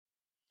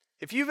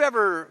If you've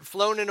ever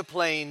flown in a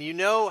plane, you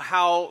know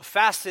how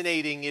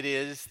fascinating it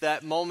is,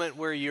 that moment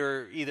where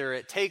you're either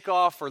at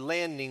takeoff or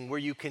landing, where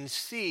you can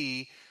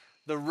see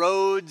the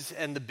roads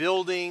and the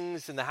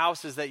buildings and the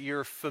houses that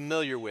you're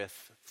familiar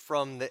with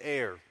from the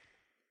air.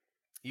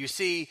 You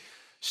see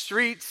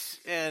streets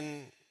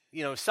and,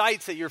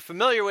 sites that you're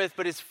familiar with,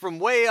 but it's from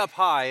way up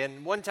high.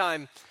 And one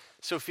time,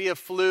 Sophia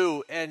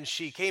flew and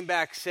she came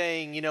back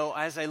saying,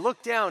 as I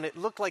looked down, it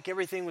looked like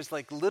everything was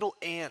like little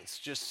ants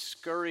just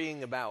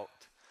scurrying about.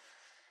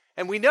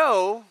 And we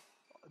know,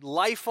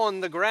 life on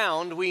the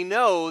ground, we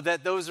know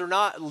that those are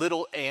not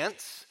little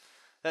ants,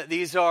 that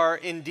these are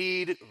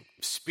indeed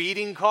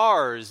speeding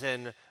cars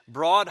and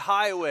broad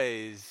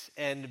highways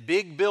and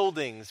big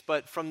buildings.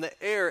 But from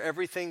the air,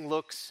 everything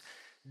looks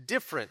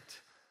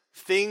different.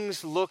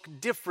 Things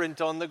look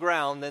different on the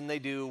ground than they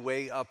do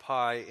way up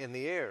high in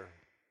the air.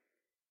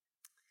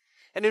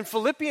 And in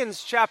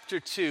Philippians chapter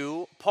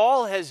 2,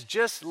 Paul has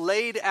just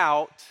laid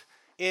out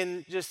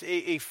in just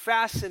a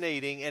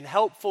fascinating and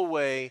helpful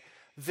way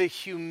the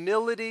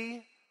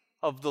humility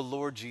of the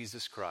Lord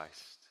Jesus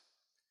Christ.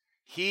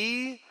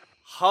 He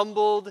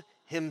humbled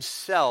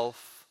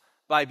himself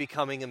by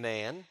becoming a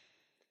man.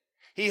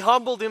 He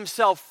humbled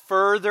himself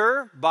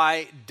further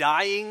by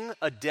dying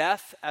a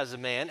death as a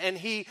man, and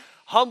he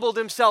humbled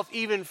himself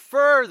even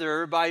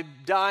further by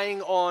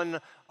dying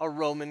on a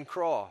Roman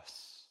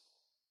cross.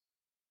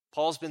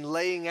 Paul's been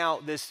laying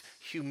out this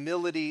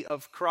humility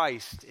of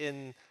Christ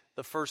in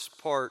the first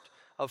part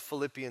of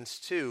Philippians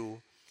 2.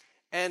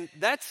 And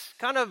that's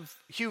kind of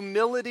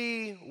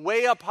humility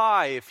way up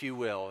high, if you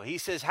will. He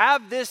says,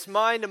 have this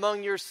mind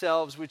among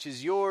yourselves, which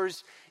is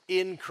yours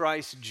in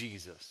Christ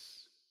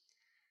Jesus.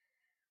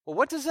 Well,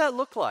 what does that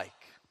look like?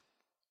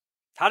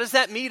 How does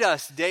that meet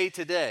us day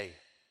to day?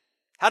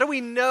 How do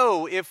we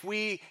know if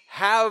we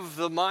have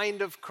the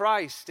mind of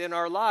Christ in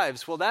our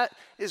lives? Well, that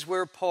is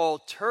where Paul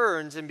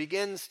turns and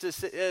begins to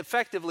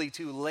effectively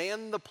to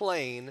land the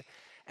plane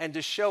and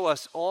to show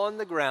us on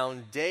the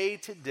ground day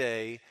to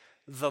day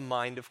the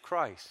mind of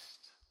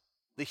Christ,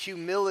 the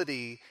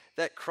humility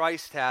that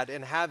Christ had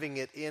in having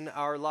it in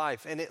our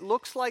life. And it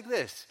looks like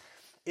this.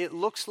 It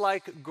looks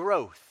like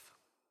growth,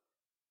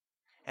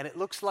 and it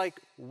looks like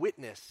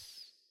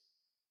witness,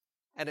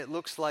 and it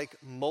looks like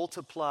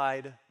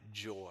multiplied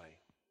joy.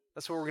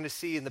 That's what we're going to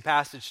see in the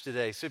passage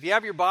today. So if you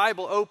have your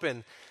Bible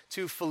open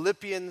to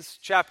Philippians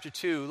chapter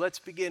 2, let's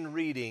begin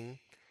reading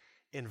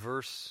in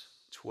verse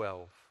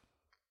 12.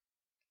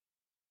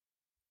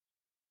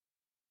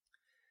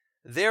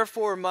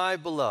 Therefore, my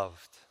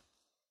beloved,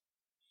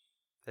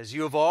 as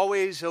you have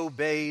always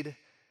obeyed,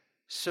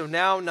 so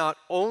now not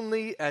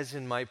only as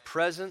in my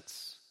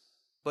presence,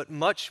 but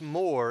much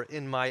more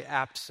in my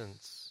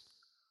absence,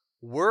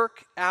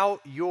 work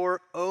out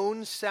your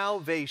own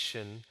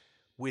salvation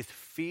with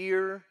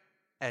fear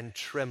and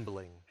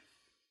trembling.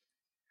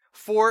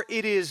 For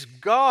it is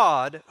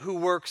God who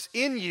works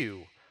in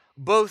you,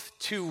 both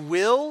to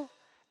will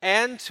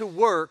and to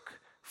work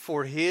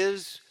for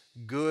his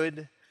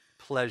good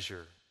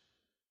pleasure.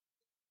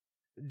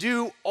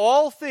 Do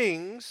all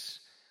things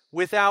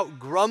without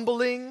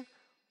grumbling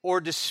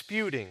or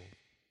disputing,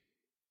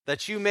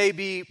 that you may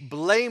be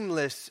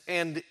blameless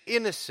and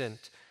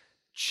innocent,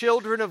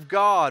 children of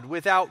God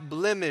without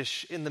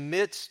blemish in the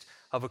midst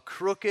of a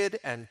crooked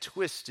and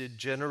twisted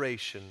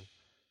generation,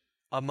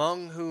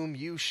 among whom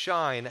you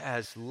shine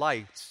as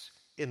lights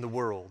in the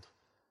world,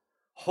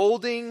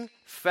 holding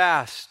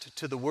fast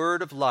to the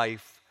word of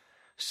life,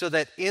 so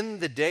that in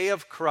the day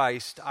of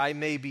Christ I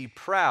may be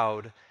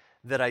proud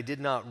that I did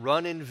not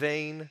run in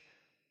vain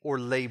or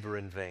labor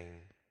in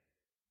vain.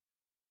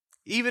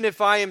 Even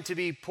if I am to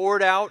be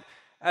poured out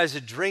as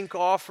a drink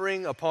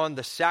offering upon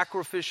the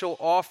sacrificial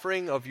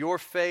offering of your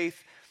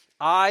faith,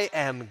 I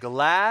am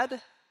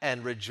glad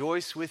and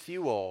rejoice with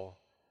you all.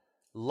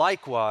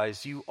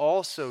 Likewise, you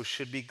also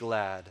should be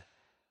glad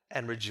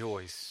and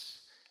rejoice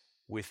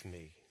with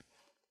me.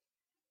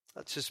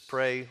 Let's just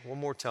pray one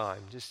more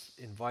time. Just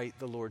invite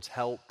the Lord's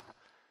help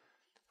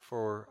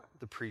for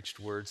the preached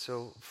word.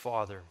 So,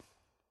 Father,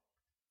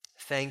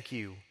 thank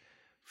you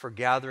for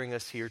gathering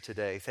us here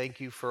today. Thank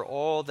you for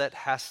all that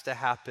has to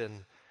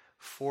happen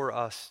for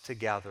us to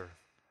gather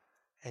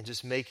and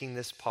just making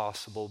this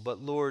possible.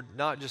 But Lord,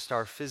 not just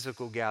our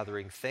physical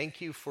gathering. Thank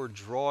you for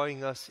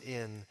drawing us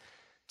in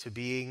to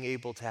being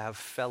able to have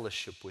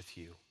fellowship with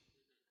you.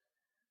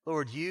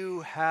 Lord,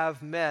 you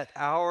have met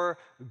our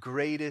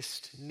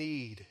greatest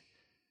need.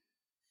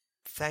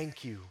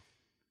 Thank you.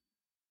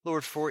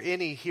 Lord, for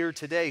any here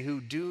today who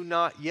do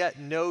not yet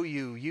know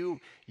you,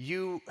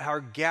 you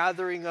are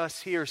gathering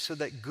us here so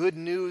that good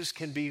news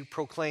can be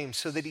proclaimed,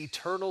 so that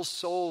eternal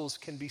souls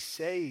can be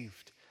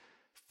saved.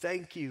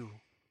 Thank you.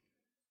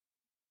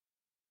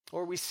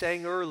 Or we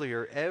sang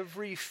earlier,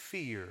 every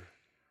fear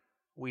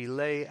we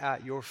lay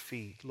at your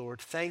feet.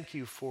 Lord, thank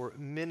you for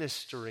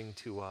ministering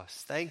to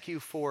us. Thank you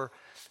for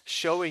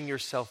showing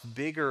yourself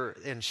bigger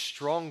and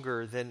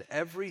stronger than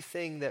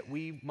everything that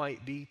we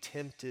might be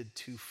tempted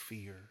to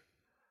fear.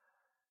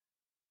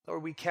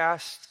 Lord, we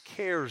cast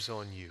cares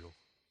on you.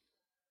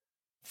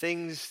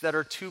 things that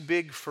are too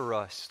big for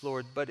us,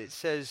 Lord, but it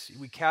says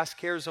we cast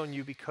cares on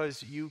you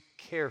because you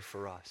care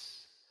for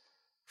us.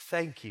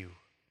 Thank you.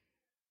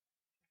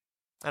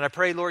 And I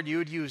pray, Lord, you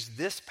would use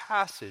this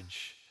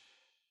passage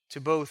to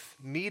both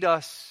meet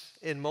us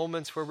in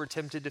moments where we're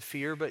tempted to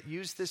fear, but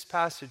use this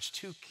passage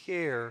to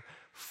care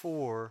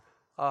for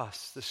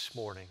us this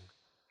morning.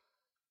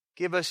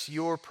 Give us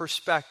your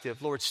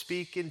perspective. Lord,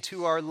 speak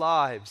into our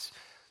lives.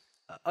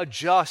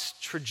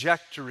 Adjust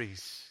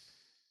trajectories.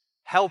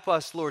 Help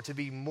us, Lord, to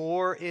be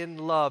more in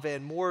love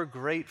and more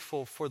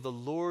grateful for the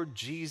Lord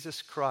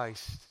Jesus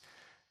Christ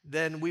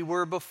than we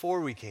were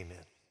before we came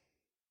in.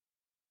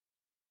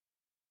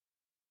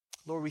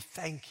 Lord, we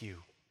thank you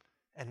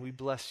and we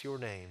bless your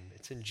name.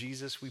 It's in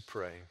Jesus we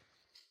pray.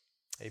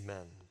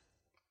 Amen.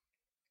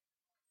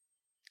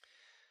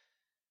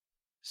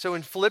 So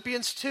in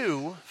Philippians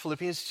 2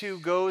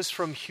 goes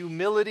from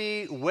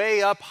humility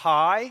way up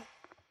high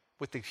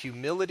with the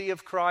humility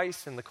of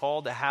Christ and the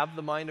call to have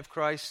the mind of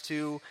Christ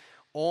to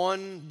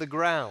on the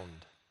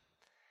ground.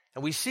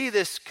 And we see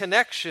this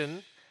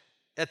connection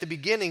at the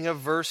beginning of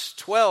verse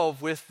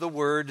 12 with the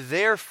word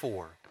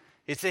therefore.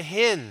 It's a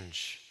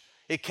hinge.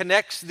 It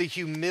connects the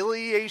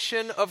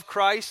humiliation of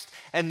Christ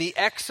and the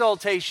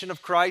exaltation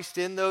of Christ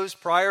in those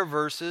prior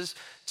verses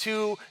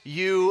to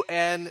you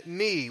and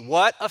me.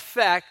 What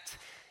effect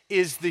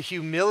is the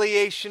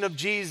humiliation of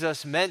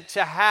Jesus meant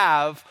to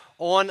have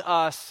on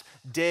us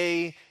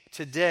day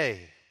to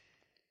day?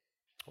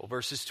 Well,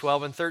 verses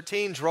 12 and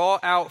 13 draw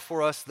out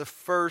for us the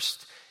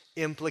first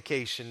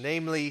implication,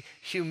 namely,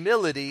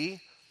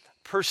 humility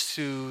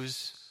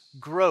pursues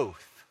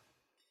growth.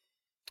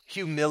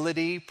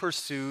 Humility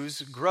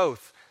pursues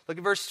growth. Look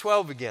at verse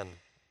 12 again.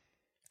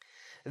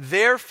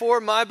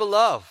 Therefore, my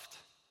beloved,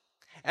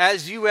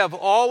 as you have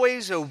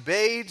always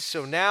obeyed,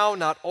 so now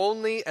not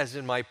only as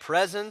in my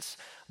presence,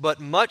 but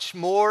much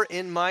more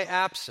in my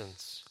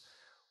absence,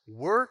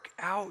 work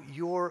out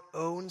your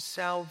own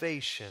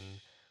salvation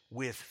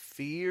with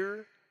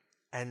fear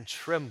and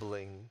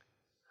trembling.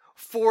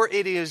 For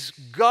it is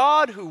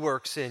God who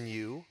works in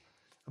you,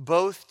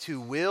 both to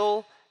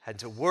will and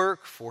to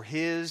work for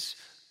his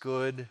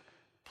good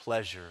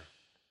pleasure.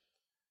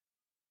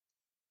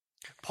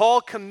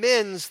 Paul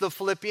commends the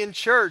Philippian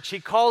church. He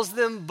calls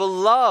them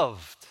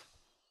beloved.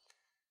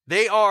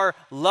 They are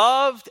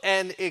loved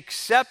and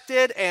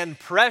accepted and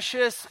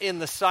precious in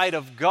the sight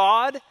of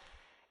God.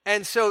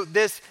 And so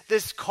this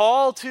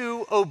call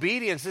to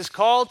obedience, this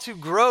call to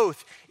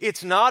growth,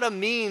 it's not a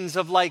means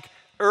of like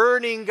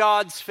earning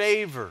God's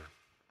favor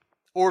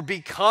or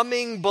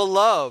becoming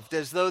beloved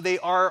as though they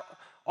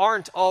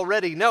aren't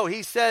already. No,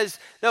 he says,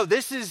 no,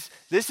 this is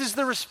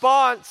the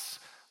response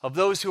of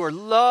those who are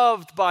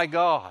loved by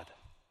God.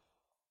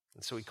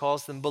 And so he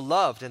calls them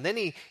beloved. And then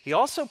he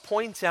also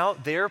points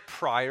out their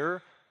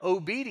prior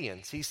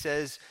obedience. He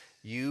says,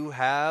 you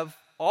have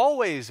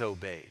always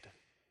obeyed.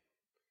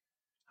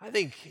 I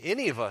think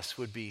any of us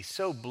would be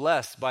so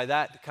blessed by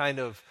that kind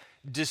of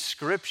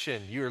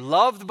description. You're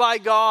loved by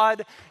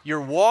God,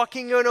 you're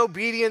walking in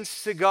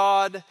obedience to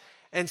God,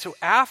 and so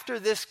after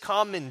this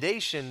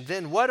commendation,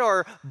 then what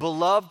are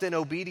beloved and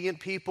obedient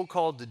people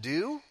called to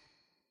do?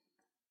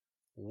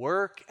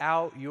 Work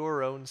out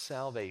your own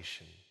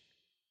salvation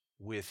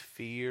with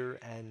fear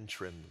and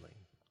trembling.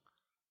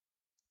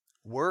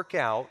 Work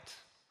out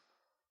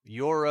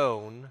your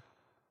own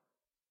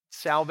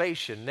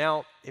salvation.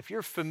 Now, if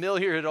you're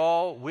familiar at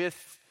all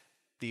with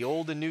the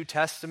Old and New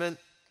Testament,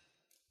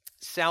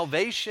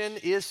 salvation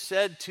is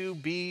said to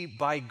be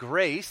by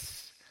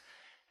grace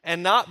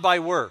and not by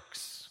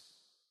works.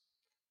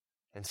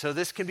 And so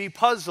this can be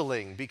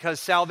puzzling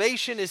because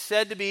salvation is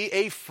said to be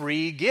a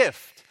free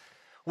gift.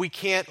 We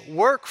can't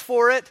work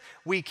for it.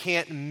 We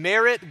can't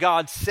merit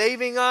God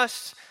saving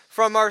us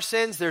from our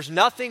sins. There's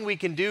nothing we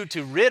can do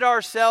to rid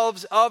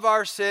ourselves of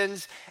our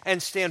sins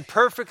and stand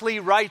perfectly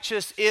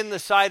righteous in the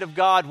sight of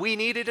God. We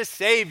needed a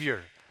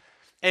Savior.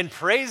 And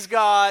praise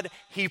God,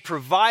 He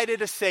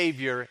provided a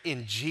Savior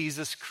in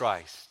Jesus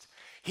Christ.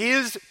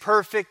 His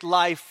perfect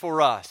life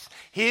for us.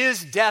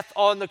 His death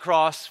on the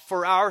cross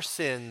for our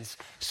sins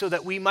so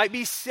that we might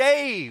be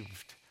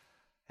saved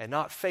and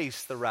not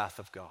face the wrath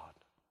of God.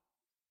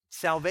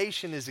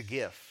 Salvation is a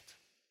gift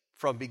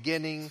from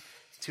beginning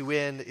to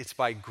end. It's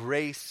by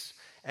grace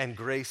and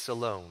grace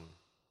alone.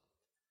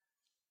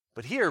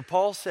 But here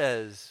Paul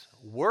says,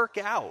 work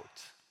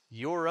out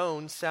your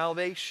own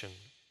salvation.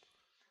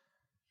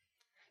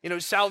 You know,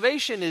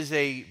 salvation is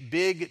a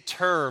big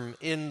term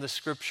in the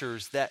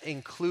scriptures that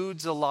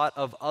includes a lot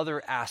of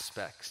other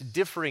aspects,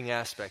 differing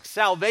aspects.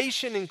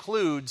 Salvation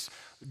includes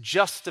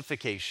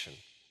justification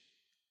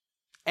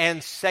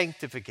and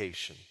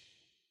sanctification.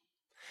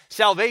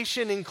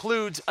 Salvation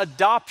includes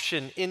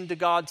adoption into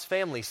God's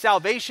family.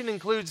 Salvation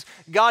includes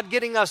God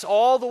getting us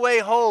all the way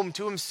home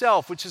to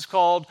Himself, which is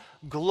called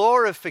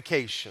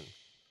glorification.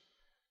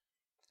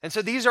 And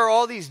so these are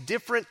all these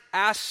different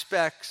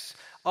aspects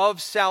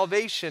of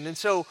salvation. And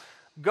so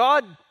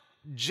God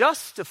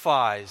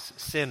justifies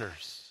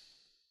sinners.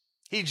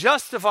 He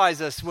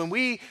justifies us when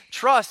we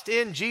trust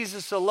in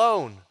Jesus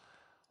alone.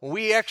 When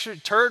we actually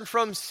turn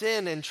from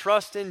sin and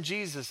trust in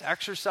Jesus,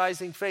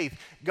 exercising faith,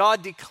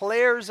 God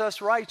declares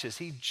us righteous.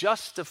 He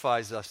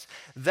justifies us.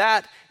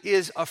 That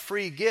is a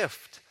free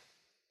gift.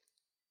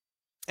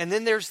 And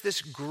then there's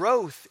this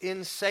growth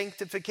in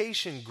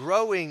sanctification,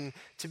 growing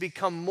to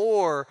become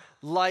more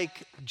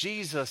like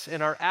Jesus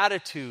in our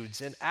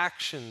attitudes and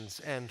actions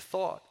and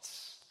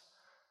thoughts.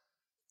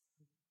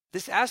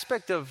 This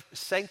aspect of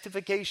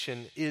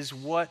sanctification is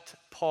what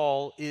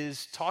Paul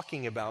is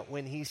talking about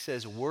when he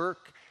says,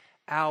 work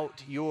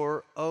out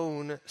your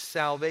own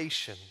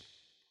salvation.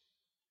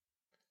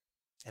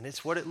 And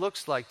it's what it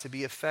looks like to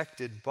be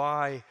affected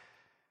by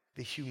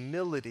the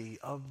humility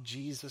of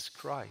Jesus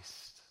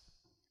Christ.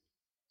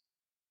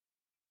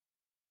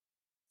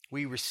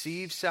 We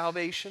receive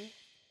salvation,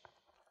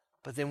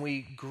 but then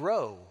we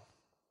grow.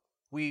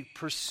 We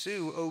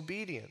pursue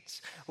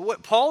obedience.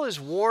 What Paul is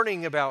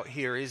warning about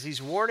here is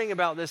he's warning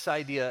about this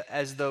idea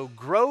as though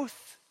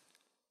growth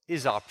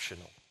is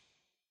optional.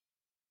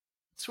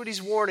 That's what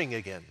he's warning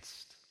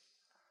against.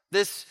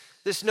 This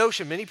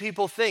notion, many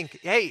people think,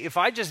 hey, if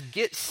I just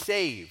get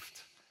saved,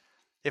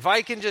 if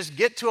I can just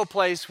get to a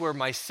place where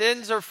my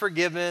sins are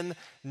forgiven,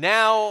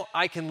 now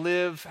I can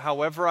live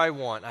however I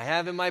want. I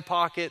have in my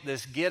pocket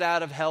this get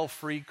out of hell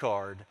free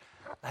card.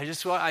 I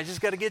just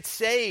got to get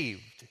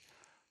saved.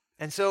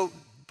 And so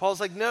Paul's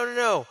like,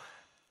 no.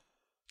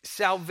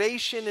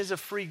 Salvation is a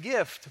free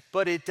gift,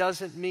 but it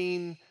doesn't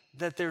mean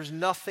that there's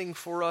nothing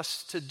for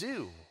us to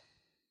do.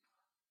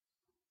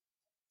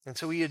 And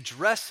so he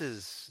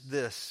addresses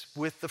this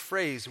with the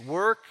phrase,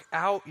 work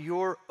out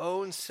your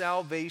own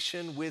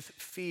salvation with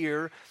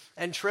fear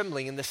and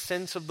trembling. And the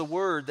sense of the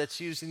word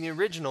that's used in the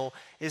original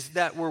is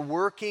that we're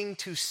working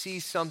to see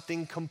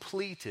something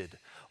completed,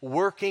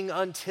 working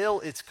until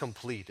it's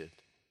completed.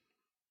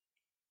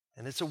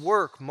 And it's a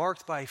work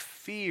marked by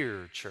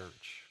fear,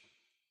 church,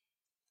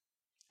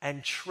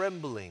 and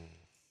trembling.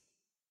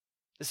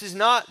 This is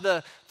not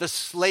the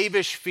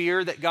slavish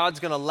fear that God's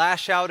going to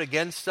lash out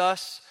against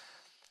us.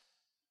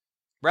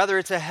 Rather,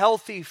 it's a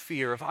healthy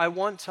fear of, I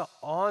want to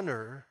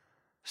honor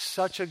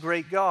such a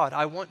great God.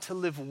 I want to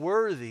live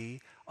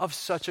worthy of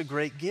such a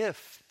great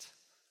gift.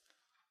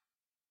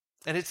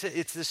 And it's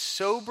this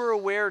sober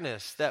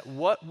awareness that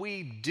what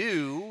we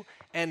do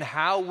and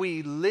how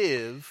we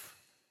live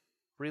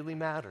really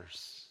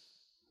matters.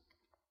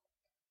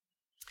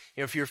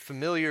 You know, if you're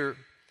familiar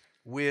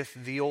with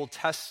the Old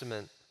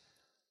Testament,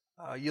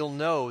 you'll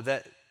know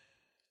that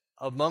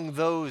among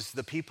those,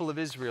 the people of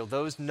Israel,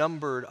 those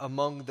numbered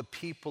among the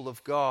people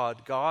of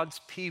God, God's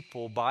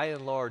people, by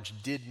and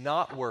large, did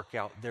not work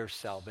out their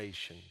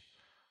salvation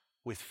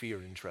with fear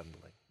and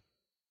trembling.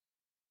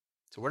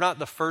 So we're not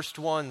the first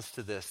ones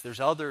to this. There's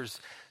others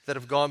that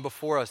have gone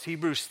before us.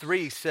 Hebrews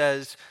 3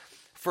 says,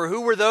 "For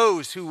who were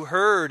those who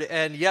heard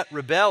and yet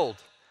rebelled?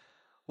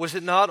 Was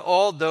it not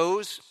all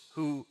those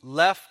who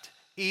left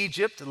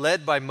Egypt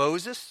led by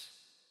Moses?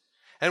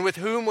 And with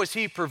whom was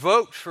he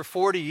provoked for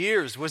 40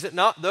 years? Was it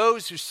not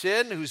those who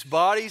sinned, whose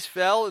bodies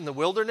fell in the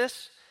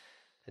wilderness?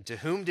 And to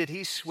whom did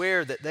he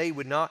swear that they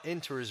would not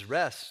enter his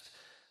rest,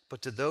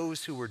 but to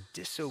those who were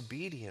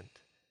disobedient?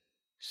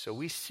 So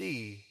we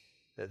see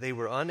that they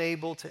were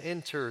unable to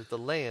enter the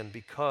land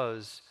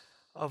because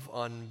of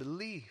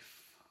unbelief."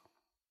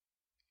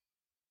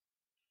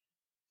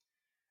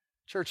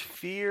 Church,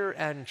 fear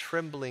and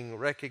trembling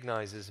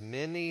recognizes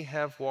many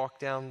have walked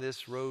down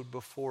this road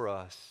before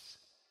us.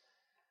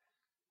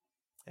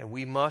 And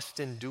we must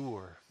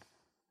endure.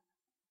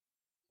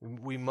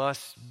 We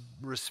must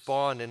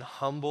respond in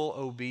humble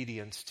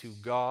obedience to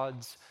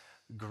God's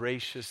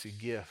gracious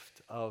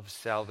gift of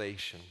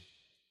salvation.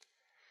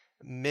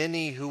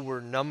 Many who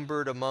were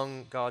numbered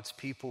among God's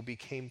people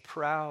became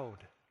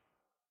proud,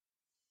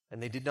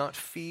 and they did not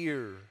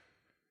fear,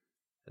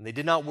 and they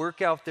did not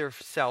work out their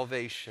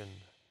salvation.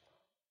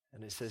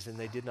 And it says, and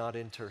they did not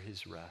enter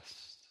his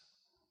rest.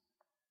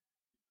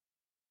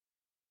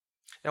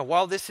 Now,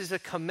 while this is a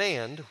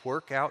command,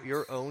 work out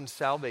your own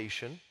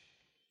salvation,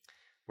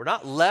 we're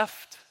not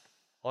left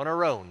on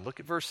our own. Look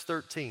at verse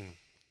 13.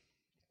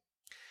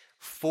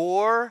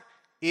 "For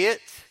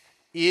it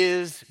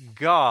is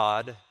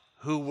God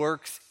who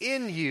works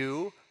in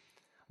you,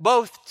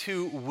 both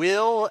to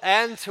will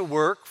and to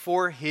work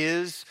for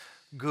his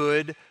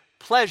good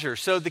pleasure."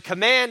 So the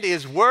command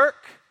is work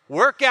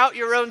out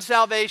your own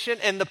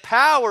salvation, and the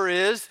power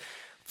is,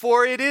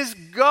 for it is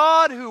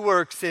God who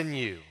works in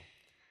you.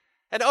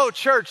 And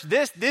church,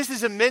 this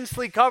is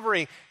immensely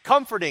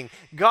comforting.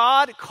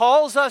 God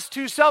calls us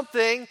to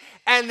something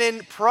and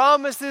then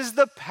promises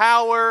the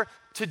power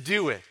to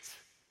do it.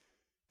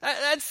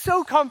 That's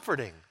so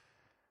comforting.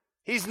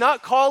 He's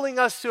not calling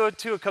us to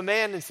a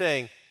command and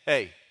saying,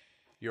 hey,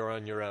 you're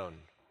on your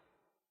own.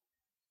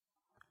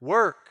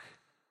 Work,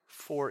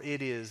 for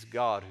it is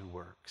God who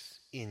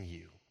works in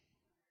you.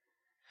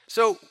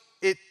 So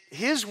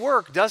his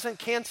work doesn't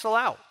cancel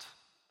out.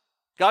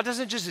 God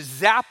doesn't just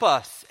zap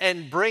us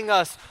and bring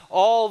us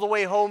all the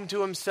way home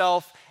to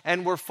himself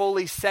and we're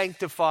fully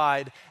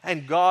sanctified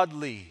and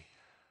godly.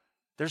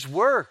 There's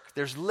work,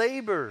 there's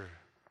labor.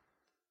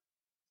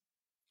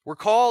 We're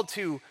called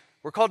to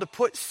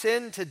put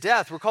sin to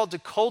death. We're called to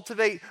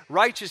cultivate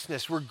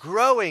righteousness. We're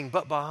growing,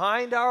 but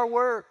behind our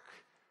work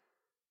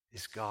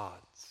is God's.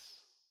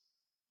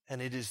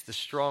 And it is the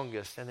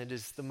strongest, and it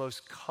is the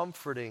most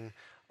comforting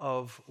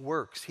of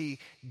works. He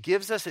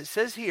gives us, it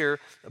says here,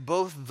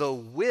 both the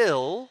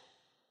will,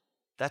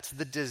 that's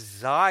the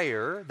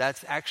desire,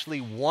 that's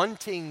actually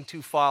wanting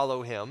to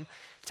follow him,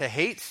 to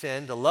hate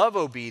sin, to love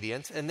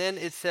obedience. And then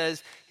it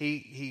says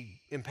he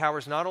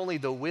empowers not only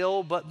the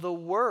will, but the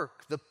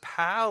work, the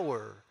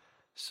power,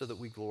 so that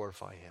we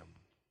glorify him.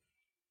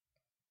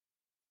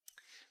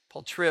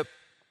 Paul Tripp,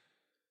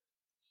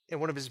 in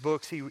one of his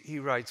books, he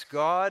writes,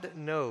 God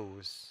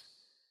knows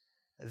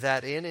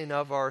that in and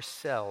of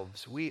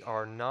ourselves we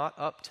are not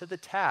up to the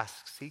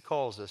tasks he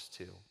calls us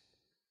to,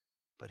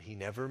 but he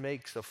never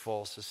makes a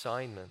false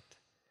assignment.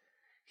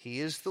 He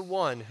is the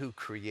one who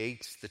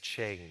creates the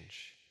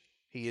change.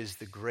 He is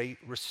the great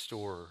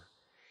restorer.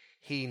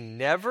 He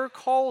never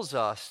calls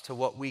us to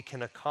what we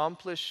can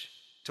accomplish,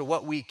 to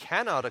what we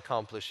cannot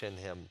accomplish in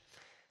him,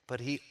 but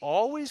he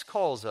always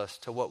calls us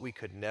to what we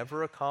could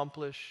never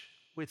accomplish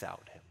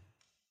without him.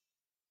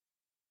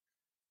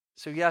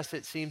 So yes,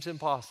 it seems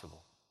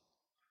impossible.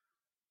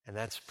 And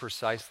that's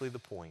precisely the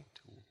point.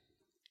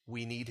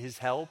 We need his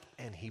help,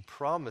 and he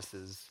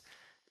promises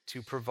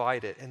to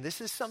provide it. And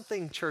this is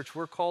something, church,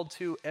 we're called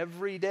to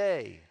every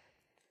day.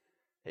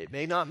 It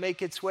may not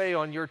make its way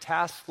on your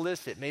task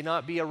list. It may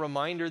not be a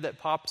reminder that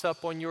pops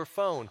up on your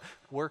phone.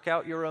 Work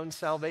out your own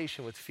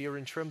salvation with fear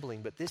and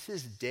trembling. But this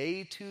is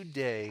day to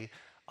day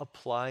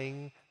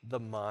applying the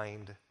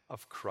mind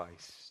of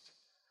Christ.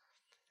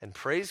 And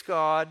praise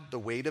God, the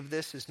weight of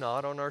this is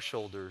not on our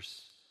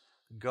shoulders.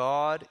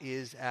 God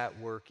is at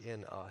work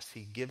in us.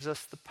 He gives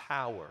us the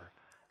power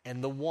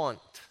and the want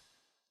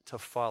to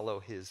follow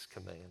his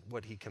command,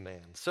 what he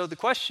commands. So the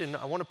question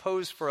I want to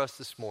pose for us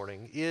this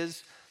morning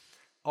is,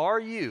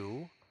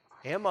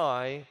 am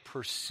I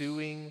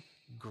pursuing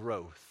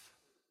growth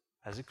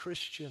as a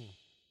Christian?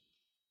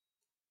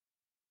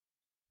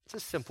 It's a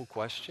simple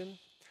question.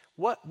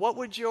 What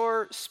would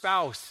your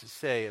spouse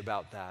say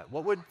about that?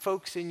 What would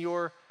folks in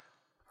your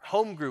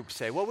home group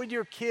say? What would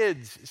your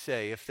kids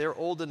say if they're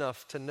old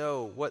enough to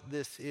know what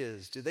this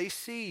is? Do they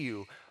see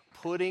you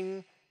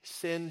putting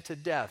sin to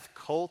death,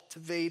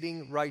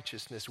 cultivating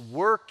righteousness,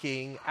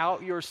 working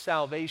out your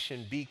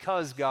salvation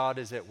because God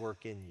is at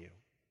work in you?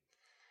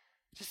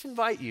 Just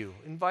invite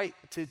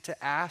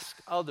to ask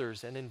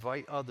others and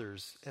invite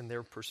others in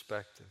their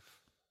perspective.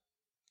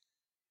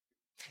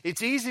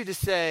 It's easy to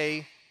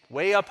say,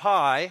 way up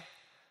high,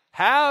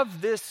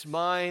 have this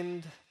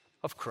mind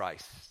of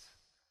Christ.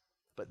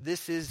 But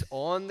this is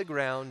on the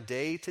ground,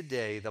 day to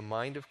day, the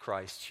mind of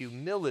Christ.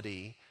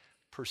 Humility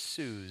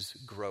pursues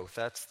growth.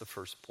 That's the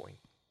first point.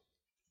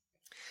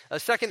 A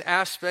second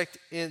aspect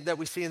that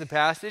we see in the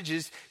passage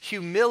is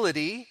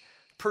humility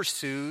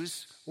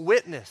pursues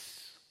witness.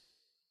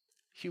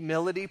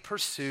 Humility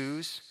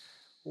pursues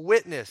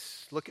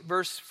witness. Look at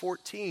verse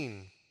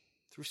 14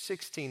 through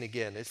 16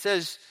 again. It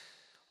says,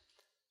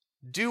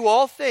 do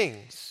all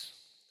things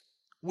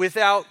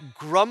without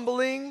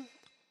grumbling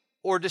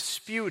or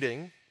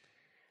disputing,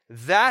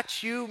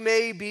 that you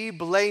may be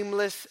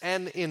blameless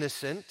and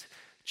innocent,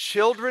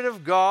 children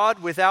of God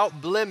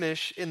without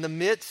blemish in the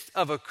midst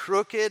of a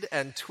crooked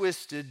and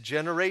twisted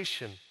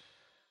generation,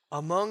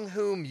 among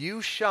whom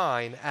you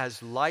shine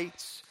as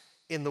lights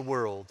in the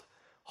world,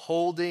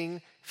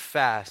 holding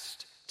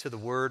fast to the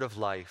word of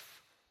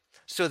life,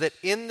 so that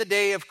in the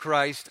day of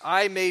Christ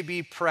I may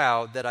be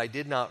proud that I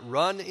did not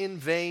run in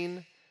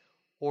vain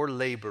or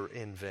labor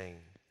in vain.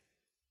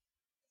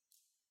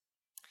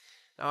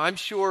 Now, I'm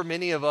sure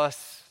many of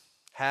us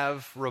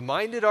have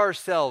reminded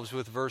ourselves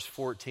with verse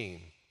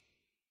 14.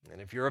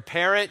 And if you're a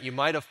parent, you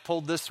might have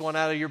pulled this one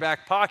out of your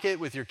back pocket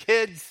with your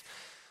kids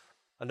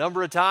a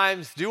number of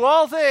times. Do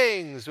all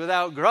things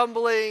without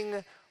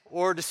grumbling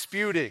or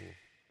disputing.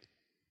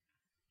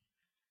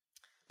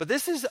 But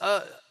this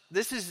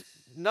is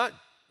not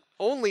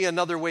only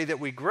another way that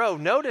we grow.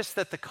 Notice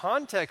that the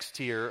context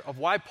here of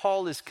why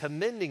Paul is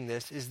commending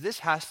this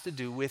has to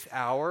do with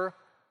our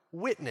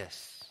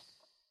witness.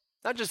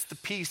 Not just the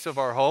peace of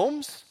our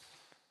homes,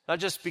 not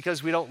just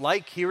because we don't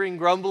like hearing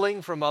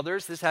grumbling from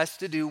others. This has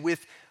to do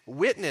with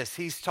witness.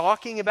 He's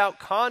talking about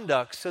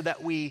conduct so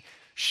that we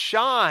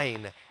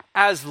shine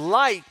as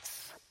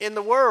lights in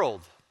the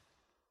world.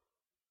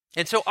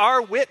 And so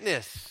our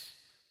witness,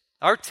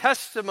 our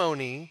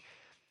testimony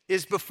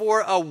is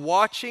before a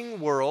watching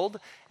world.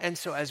 And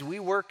so as we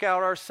work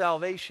out our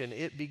salvation,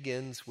 it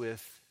begins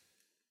with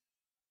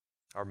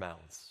our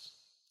mouths,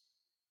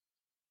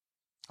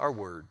 our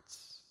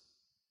words.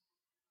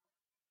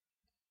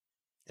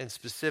 And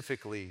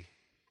specifically,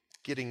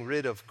 getting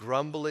rid of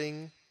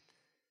grumbling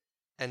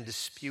and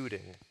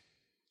disputing.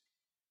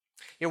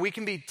 You know, we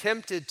can be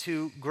tempted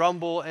to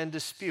grumble and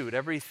dispute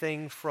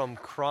everything from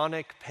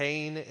chronic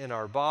pain in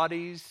our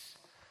bodies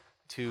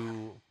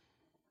to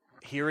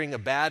hearing a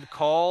bad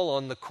call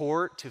on the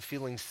court to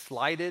feeling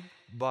slighted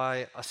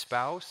by a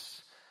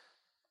spouse.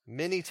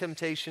 Many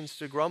temptations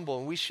to grumble.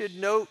 And we should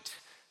note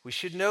We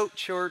should note,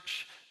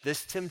 church,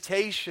 this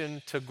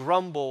temptation to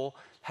grumble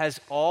has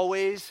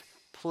always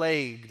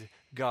plagued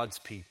God's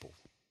people.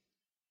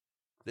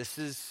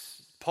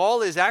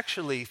 Paul is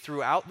actually,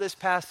 throughout this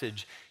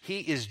passage, he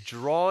is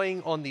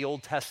drawing on the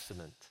Old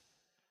Testament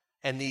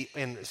and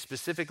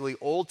specifically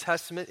Old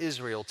Testament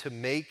Israel to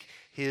make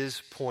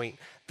his point.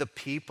 The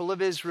people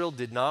of Israel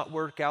did not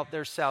work out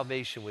their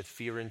salvation with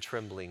fear and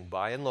trembling,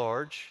 by and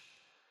large,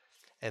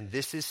 and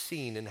this is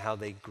seen in how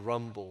they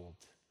grumbled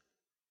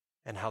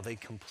and how they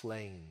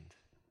complained.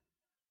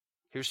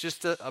 Here's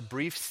just a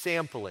brief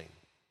sampling.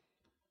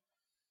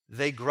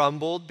 They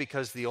grumbled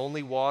because the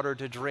only water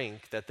to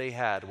drink that they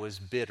had was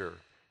bitter,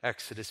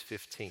 Exodus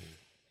 15.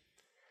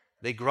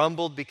 They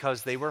grumbled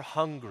because they were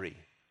hungry,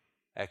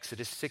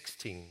 Exodus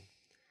 16.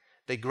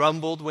 They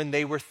grumbled when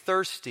they were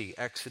thirsty,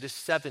 Exodus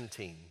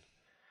 17.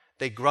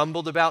 They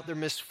grumbled about their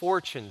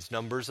misfortunes,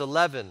 Numbers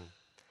 11.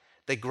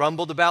 They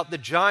grumbled about the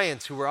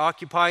giants who were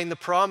occupying the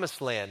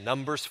promised land,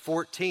 Numbers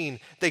 14.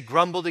 They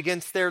grumbled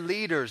against their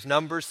leaders,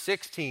 Numbers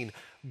 16.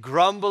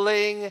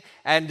 Grumbling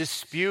and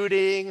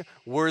disputing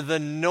were the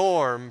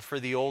norm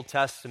for the Old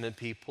Testament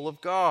people of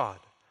God.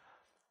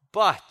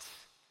 But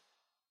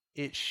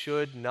it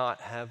should not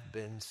have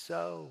been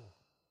so.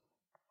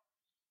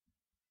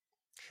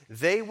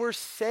 They were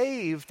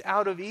saved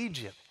out of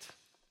Egypt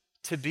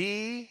to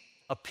be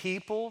a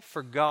people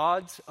for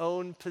God's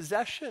own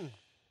possession.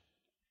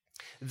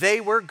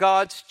 They were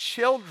God's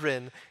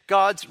children,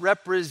 God's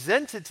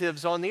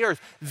representatives on the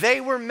earth.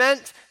 They were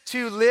meant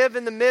to live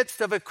in the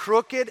midst of a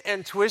crooked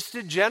and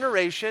twisted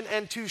generation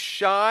and to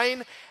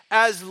shine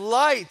as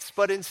lights,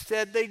 but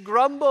instead they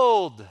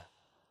grumbled.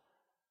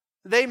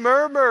 They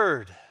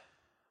murmured.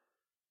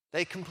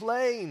 They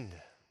complained.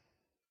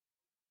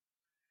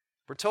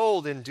 We're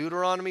told in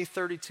Deuteronomy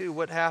 32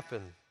 what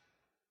happened.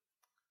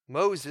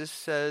 Moses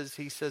says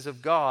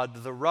of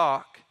God, the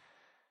rock,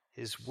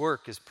 his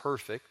work is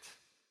perfect,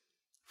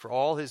 for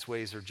all his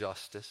ways are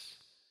justice.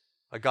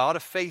 A God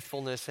of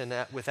faithfulness and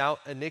without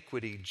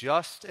iniquity,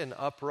 just and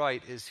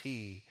upright is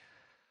he.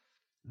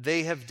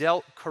 They have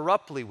dealt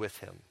corruptly with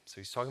him. So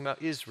he's talking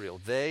about Israel.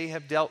 They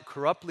have dealt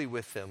corruptly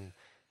with him.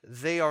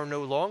 They are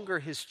no longer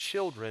his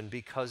children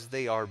because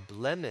they are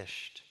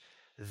blemished.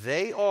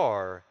 They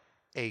are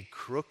a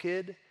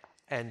crooked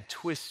and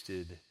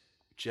twisted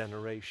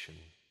generation.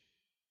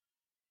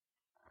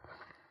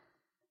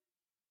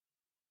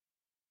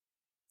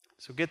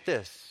 So get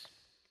this.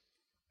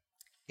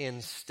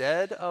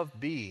 Instead of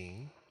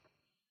being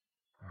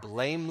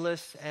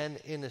blameless and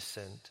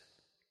innocent,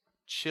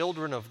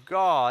 children of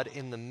God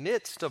in the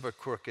midst of a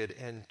crooked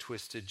and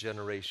twisted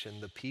generation,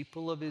 the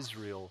people of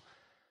Israel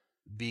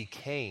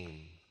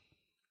became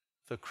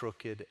the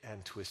crooked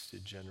and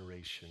twisted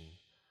generation.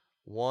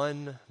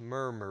 One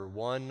murmur,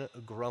 one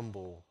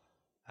grumble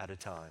at a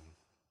time.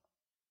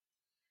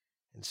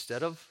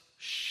 Instead of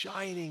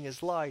shining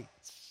as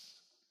lights,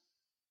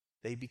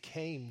 they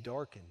became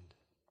darkened.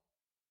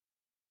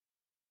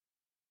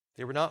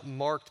 They were not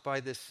marked by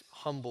this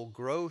humble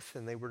growth,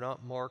 and they were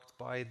not marked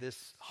by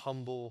this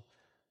humble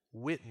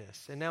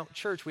witness. And now,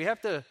 church, we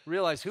have to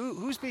realize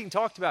who's being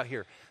talked about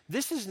here.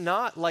 This is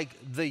not like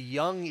the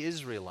young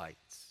Israelites.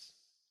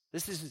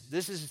 This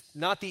is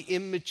not the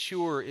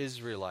immature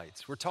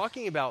Israelites. We're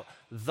talking about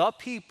the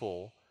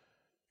people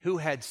who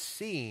had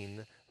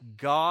seen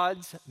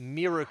God's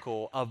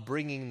miracle of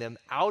bringing them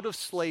out of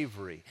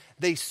slavery.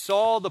 They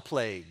saw the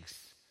plagues.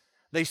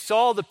 They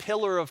saw the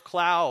pillar of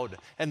cloud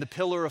and the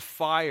pillar of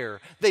fire.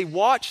 They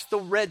watched the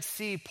Red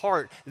Sea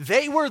part.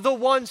 They were the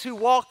ones who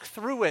walked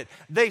through it.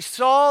 They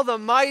saw the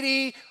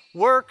mighty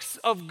works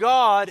of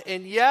God,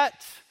 and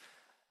yet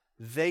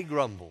they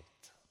grumbled.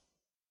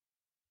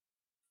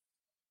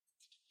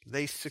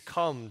 They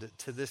succumbed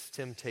to this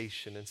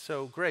temptation. And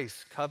so,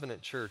 Grace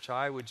Covenant Church,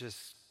 I would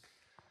just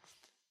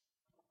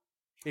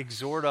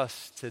exhort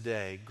us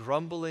today.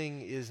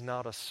 Grumbling is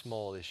not a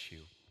small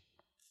issue.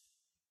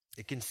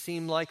 It can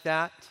seem like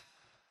that.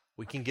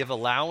 We can give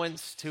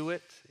allowance to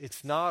it.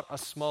 It's not a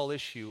small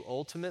issue.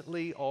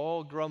 Ultimately,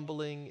 all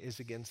grumbling is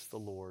against the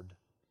Lord.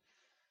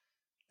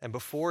 And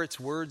before it's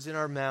words in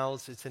our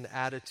mouths, it's an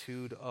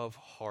attitude of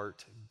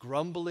heart.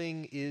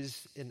 Grumbling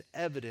is an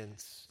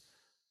evidence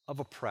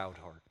of a proud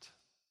heart.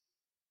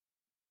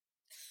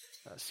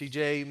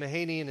 C.J.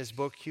 Mahaney, in his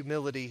book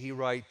Humility, he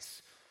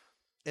writes,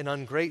 "An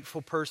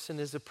ungrateful person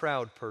is a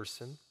proud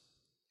person.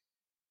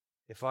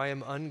 If I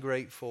am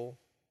ungrateful,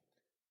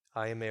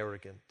 I am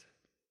arrogant.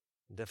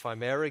 And if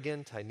I'm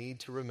arrogant, I need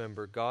to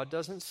remember God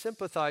doesn't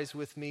sympathize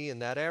with me in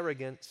that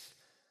arrogance.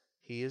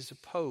 He is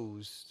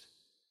opposed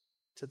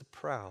to the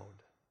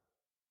proud."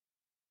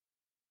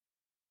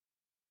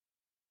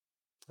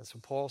 And so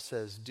Paul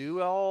says,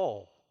 do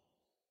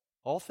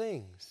all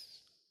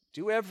things,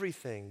 do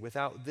everything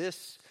without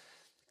this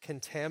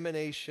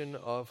contamination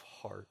of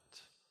heart.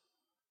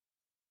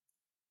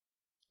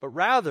 But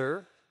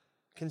rather,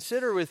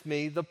 consider with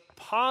me the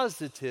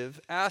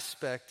positive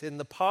aspect and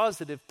the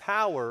positive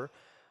power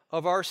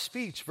of our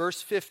speech.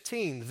 Verse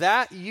 15,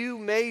 that you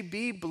may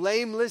be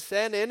blameless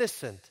and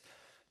innocent,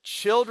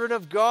 children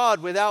of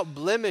God without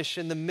blemish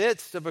in the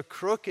midst of a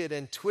crooked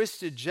and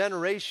twisted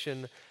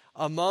generation,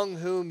 among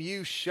whom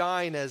you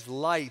shine as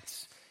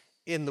lights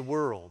in the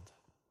world.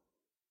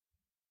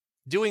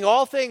 Doing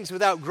all things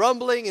without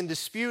grumbling and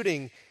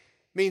disputing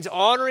means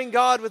honoring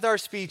God with our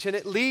speech, and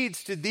it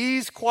leads to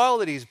these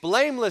qualities: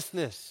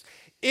 blamelessness,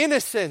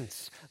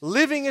 innocence,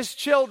 living as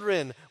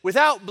children,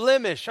 without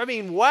blemish. I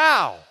mean,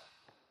 wow,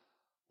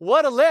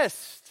 what a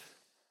list.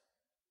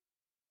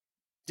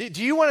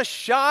 Do you want to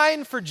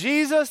shine for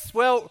Jesus?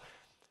 Well,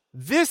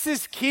 this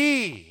is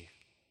key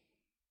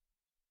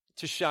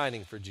to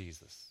shining for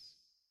Jesus.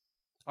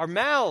 Our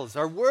mouths,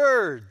 our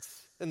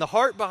words, and the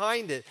heart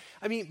behind it.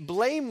 I mean,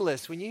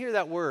 blameless, when you hear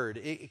that word,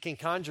 it can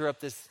conjure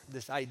up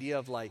this idea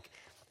of like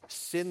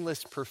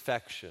sinless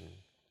perfection.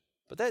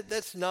 But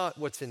that's not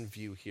what's in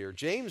view here.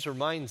 James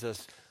reminds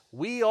us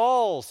we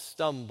all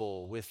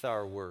stumble with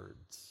our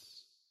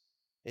words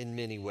in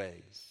many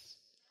ways.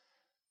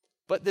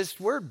 But this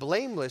word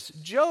blameless,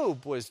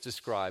 Job was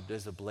described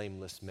as a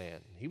blameless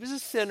man. He was a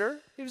sinner.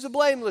 He was a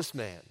blameless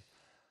man.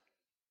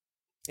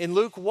 In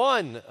Luke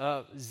 1,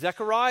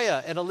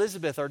 Zechariah and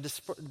Elizabeth are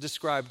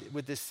described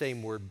with this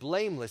same word,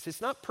 blameless.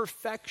 It's not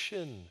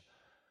perfection,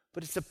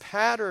 but it's a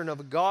pattern of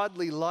a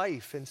godly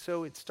life. And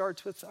so it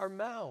starts with our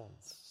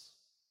mouths.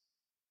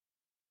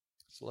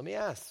 So let me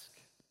ask,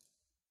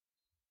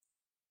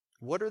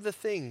 what are the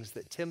things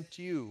that tempt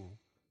you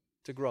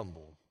to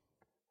grumble?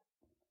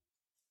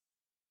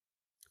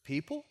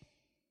 People?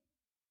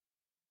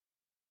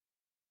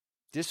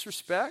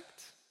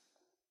 Disrespect?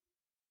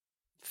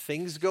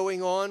 Things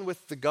going on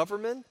with the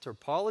government or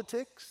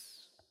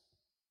politics?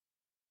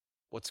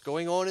 What's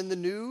going on in the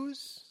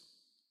news?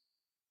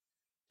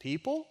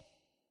 People?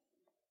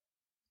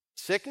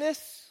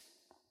 Sickness?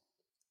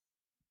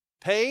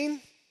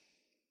 Pain?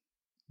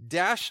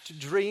 Dashed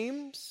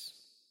dreams?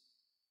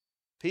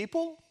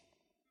 People?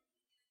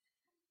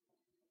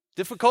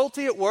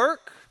 Difficulty at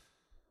work?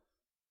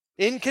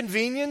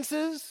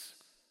 Inconveniences?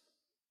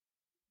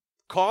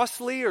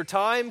 Costly or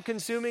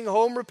time-consuming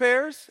home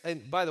repairs?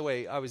 And by the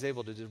way, I was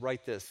able to just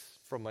write this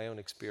from my own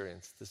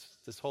experience,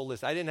 this whole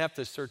list. I didn't have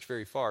to search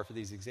very far for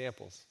these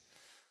examples.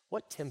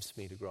 What tempts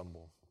me to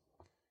grumble?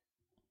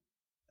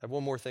 I have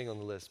one more thing on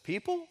the list.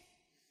 People?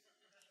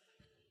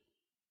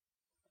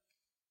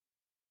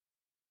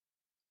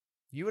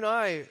 You and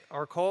I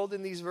are called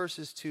in these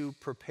verses to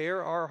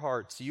prepare our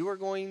hearts. You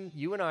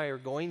and I are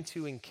going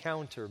to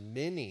encounter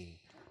many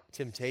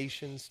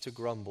temptations to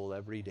grumble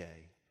every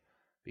day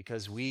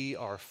because we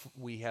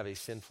have a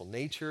sinful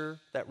nature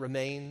that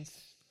remains,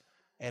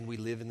 and we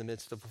live in the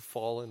midst of a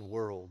fallen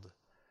world.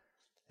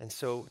 And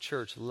so,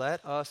 church,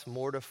 let us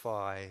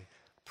mortify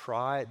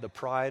the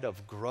pride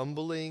of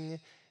grumbling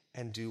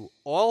and do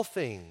all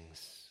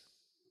things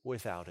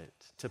without it,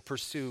 to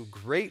pursue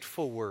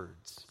grateful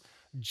words,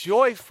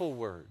 joyful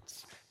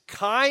words,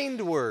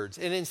 kind words,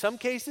 and in some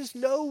cases,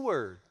 no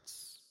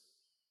words.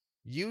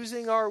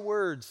 Using our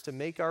words to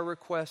make our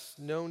requests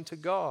known to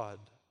God.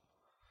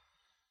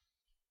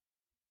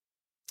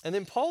 And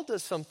then Paul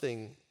does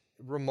something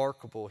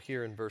remarkable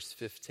here in verse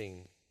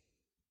 15.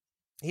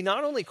 He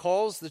not only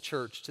calls the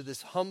church to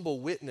this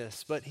humble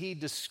witness, but he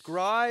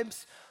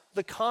describes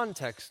the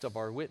context of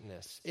our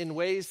witness in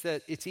ways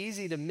that it's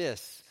easy to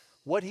miss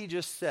what he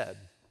just said.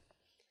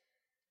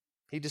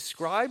 He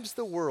describes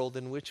the world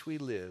in which we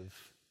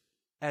live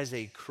as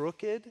a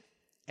crooked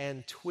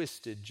and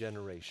twisted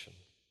generation.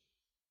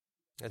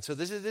 And so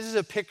this is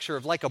a picture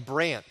of like a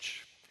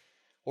branch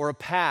or a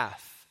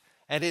path,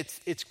 and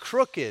it's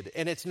crooked,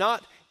 and it's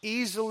not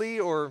easily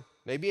or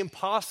maybe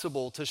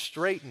impossible to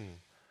straighten.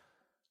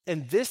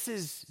 And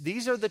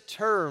these are the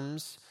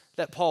terms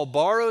that Paul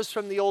borrows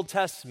from the Old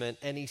Testament,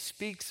 and he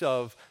speaks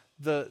of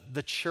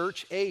the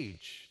church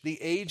age,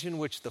 the age in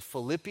which the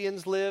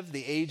Philippians lived,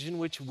 the age in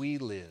which we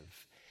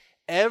live.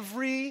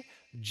 Every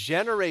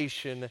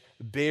generation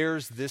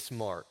bears this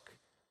mark.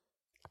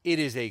 It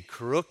is a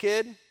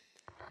crooked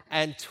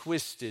and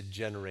twisted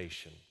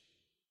generation.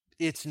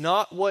 It's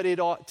not what it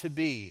ought to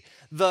be.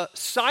 The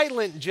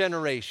silent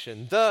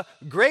generation, the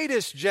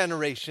greatest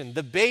generation,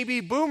 the baby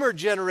boomer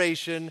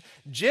generation,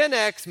 Gen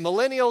X,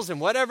 millennials, and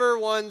whatever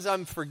ones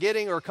I'm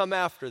forgetting or come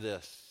after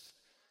this.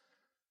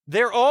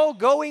 They're all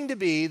going to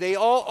be, they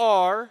all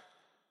are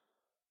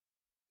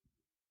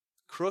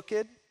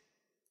crooked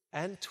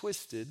and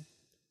twisted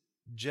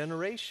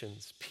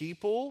generations.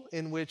 People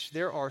in which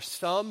there are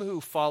some who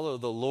follow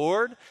the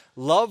Lord,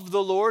 love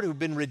the Lord, who've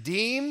been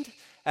redeemed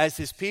as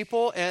his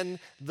people, and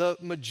the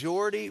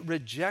majority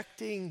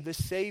rejecting the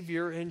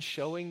Savior and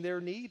showing their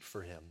need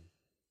for him.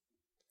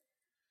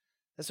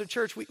 And so,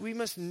 church, we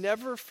must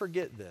never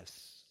forget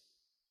this.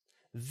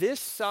 This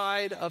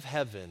side of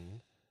heaven,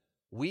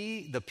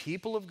 we, the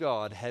people of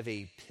God, have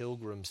a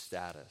pilgrim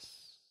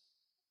status.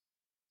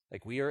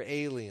 Like we are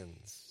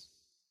aliens.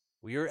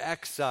 We are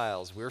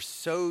exiles. We're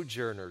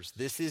sojourners.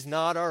 This is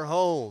not our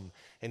home.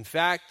 In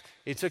fact,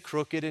 it's a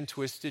crooked and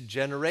twisted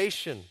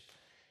generation.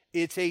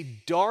 It's a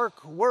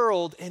dark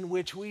world in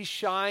which we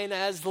shine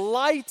as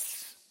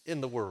lights in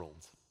the world.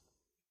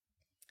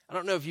 I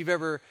don't know if you've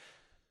ever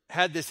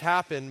had this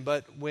happen,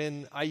 but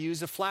when I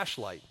use a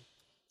flashlight,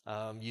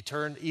 you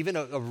turn even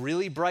a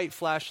really bright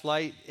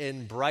flashlight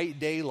in bright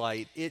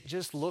daylight, it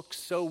just looks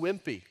so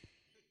wimpy.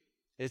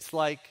 It's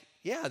like,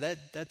 yeah,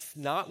 that's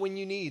not when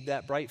you need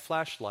that bright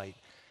flashlight.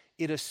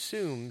 It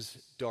assumes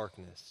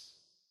darkness.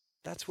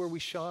 That's where we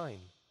shine.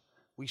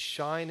 We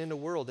shine in the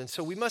world. And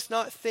so we must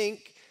not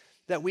think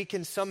that we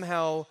can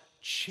somehow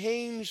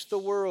change the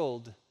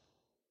world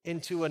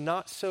into a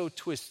not so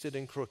twisted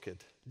and crooked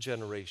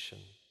generation.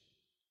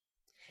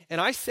 And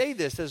I say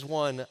this as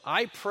one,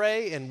 I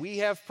pray, and we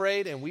have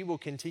prayed, and we will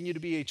continue to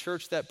be a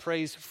church that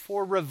prays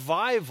for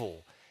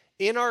revival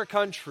in our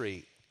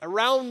country,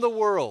 around the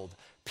world,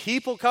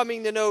 people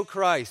coming to know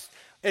Christ.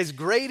 As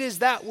great as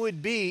that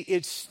would be,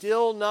 it's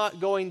still not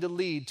going to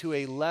lead to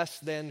a less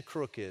than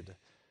crooked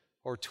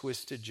or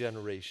twisted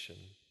generation.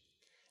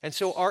 And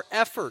so our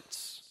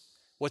efforts,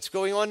 what's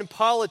going on in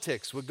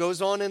politics, what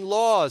goes on in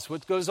laws,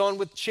 what goes on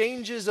with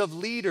changes of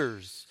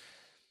leaders,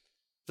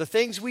 the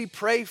things we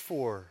pray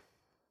for,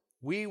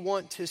 we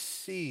want to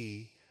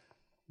see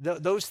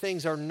those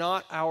things are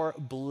not our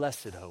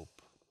blessed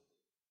hope.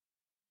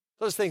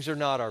 Those things are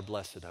not our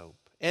blessed hope.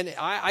 And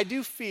I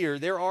do fear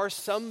there are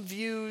some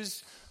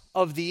views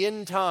of the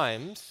end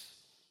times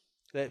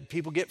that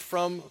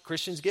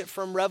Christians get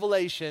from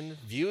Revelation,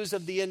 views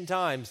of the end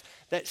times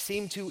that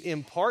seem to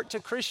impart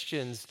to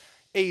Christians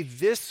a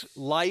this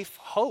life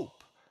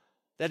hope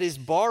that is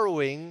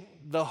borrowing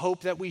the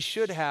hope that we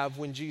should have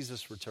when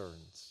Jesus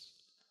returns.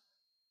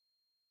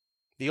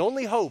 The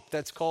only hope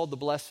that's called the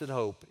blessed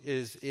hope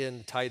is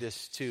in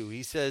Titus 2.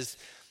 He says,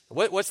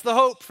 what's the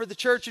hope for the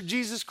church of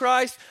Jesus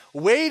Christ?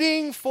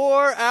 Waiting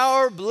for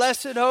our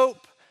blessed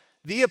hope,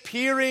 the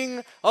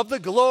appearing of the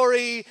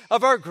glory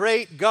of our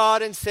great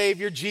God and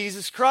Savior,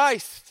 Jesus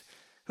Christ,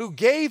 who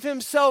gave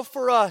himself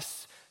for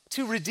us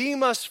to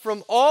redeem us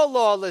from all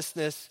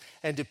lawlessness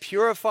and to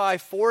purify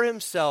for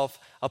himself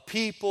a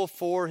people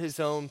for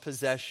his own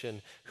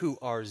possession who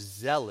are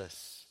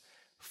zealous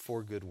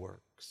for good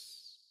works.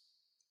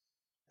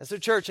 And so,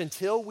 church,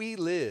 while we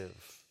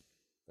live,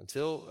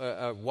 until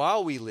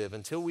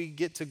we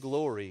get to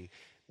glory,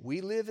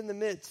 we live in the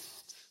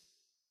midst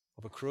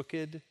of a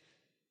crooked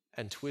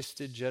and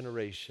twisted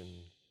generation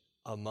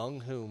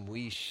among whom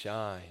we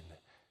shine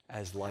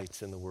as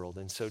lights in the world.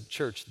 And so,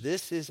 church,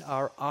 this is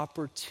our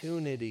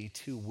opportunity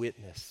to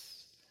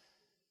witness.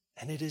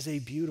 And it is a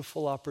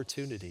beautiful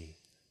opportunity.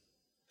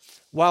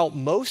 While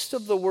most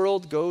of the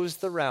world goes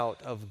the route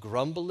of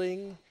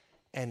grumbling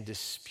and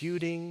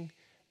disputing,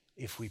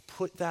 if we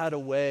put that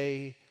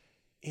away,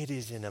 it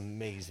is an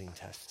amazing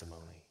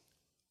testimony.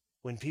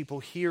 When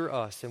people hear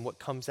us and what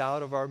comes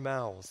out of our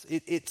mouths,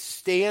 it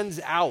stands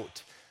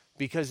out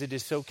because it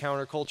is so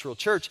countercultural.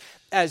 Church,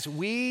 as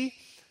we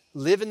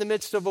live in the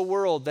midst of a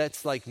world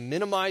that's like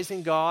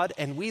minimizing God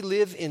and we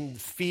live in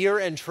fear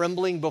and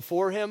trembling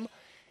before him,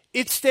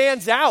 it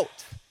stands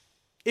out.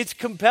 It's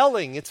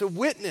compelling. It's a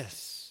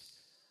witness.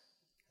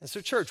 And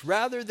so, church,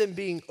 rather than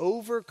being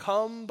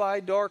overcome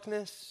by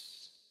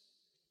darkness,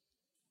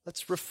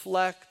 let's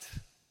reflect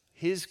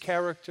his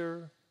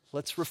character.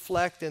 Let's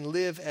reflect and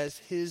live as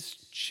his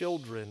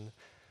children.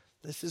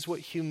 This is what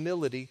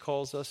humility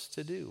calls us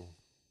to do.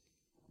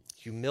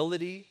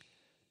 Humility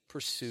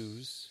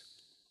pursues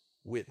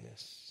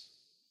witness.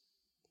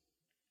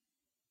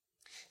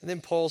 And then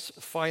Paul's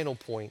final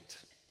point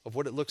of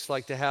what it looks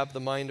like to have the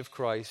mind of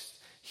Christ.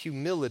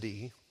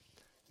 Humility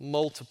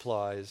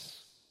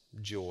multiplies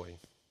joy.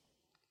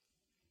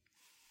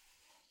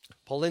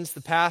 Paul ends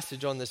the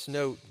passage on this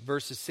note,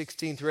 verses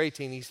 16 through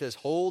 18. He says,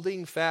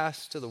 holding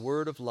fast to the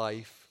word of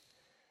life,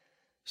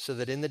 so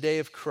that in the day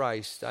of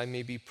Christ I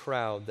may be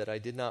proud that I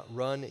did not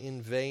run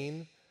in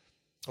vain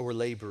or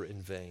labor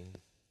in vain.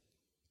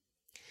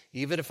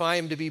 Even if I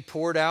am to be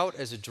poured out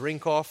as a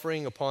drink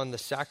offering upon the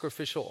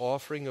sacrificial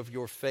offering of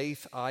your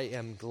faith, I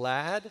am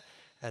glad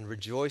and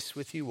rejoice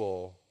with you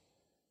all.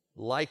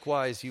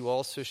 Likewise, you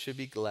also should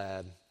be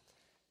glad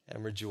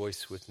and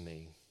rejoice with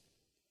me.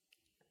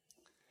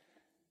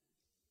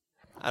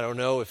 I don't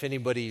know if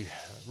anybody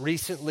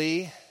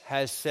recently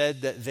has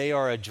said that they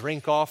are a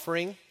drink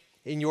offering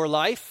in your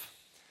life.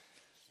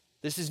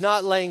 This is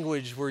not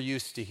language we're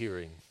used to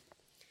hearing.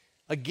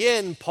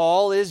 Again,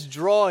 Paul is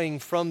drawing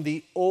from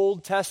the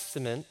Old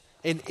Testament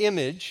an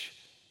image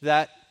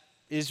that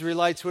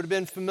Israelites would have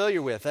been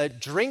familiar with. A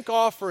drink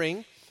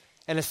offering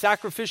and a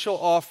sacrificial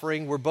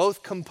offering were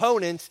both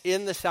components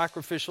in the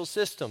sacrificial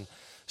system.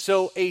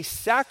 So a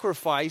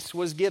sacrifice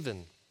was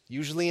given,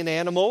 usually an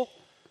animal.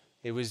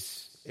 It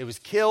was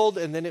killed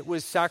and then it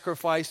was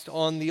sacrificed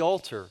on the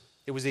altar.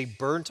 It was a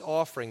burnt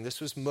offering.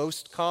 This was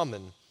most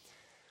common.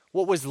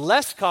 What was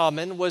less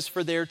common was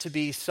for there to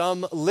be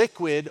some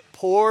liquid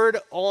poured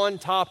on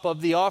top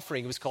of the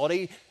offering. It was called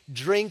a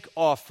drink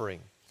offering.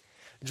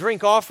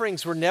 Drink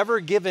offerings were never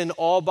given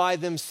all by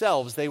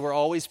themselves. They were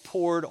always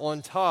poured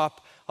on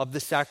top of the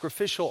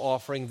sacrificial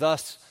offering,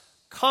 thus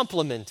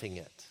complementing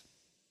it.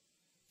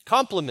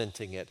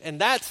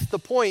 And that's the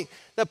point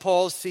that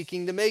Paul's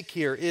seeking to make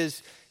here,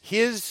 is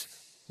his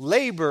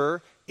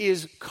labor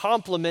is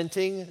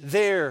complementing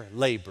their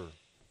labor.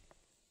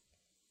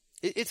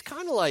 It's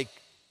kind of like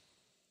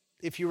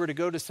if you were to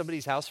go to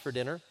somebody's house for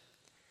dinner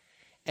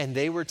and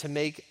they were to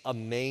make a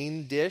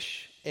main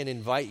dish and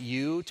invite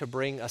you to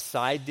bring a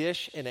side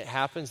dish, and it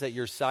happens that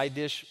your side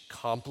dish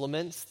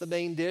complements the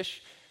main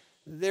dish.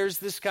 There's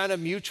this kind of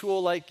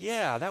mutual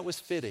yeah, that was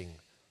fitting.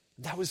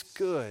 That was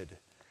good.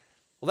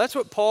 Well, that's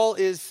what Paul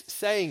is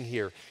saying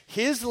here.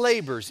 His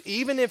labors,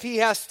 even if he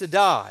has to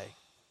die,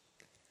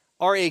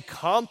 are a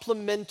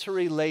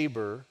complementary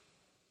labor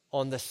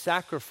on the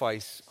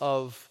sacrifice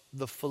of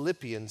the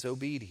Philippians'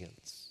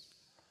 obedience.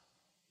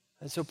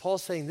 And so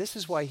Paul's saying this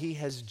is why he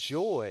has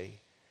joy.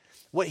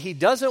 What he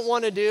doesn't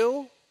want to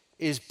do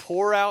is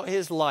pour out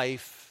his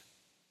life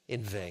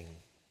in vain.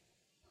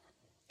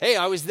 Hey,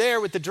 I was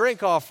there with the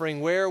drink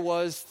offering. Where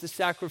was the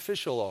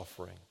sacrificial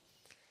offering?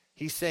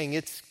 He's saying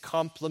it's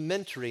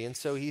complementary. And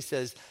so he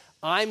says,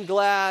 I'm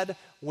glad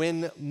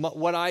when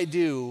what I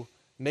do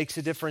makes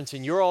a difference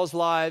in your all's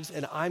lives,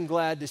 and I'm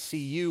glad to see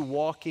you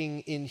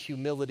walking in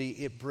humility.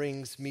 It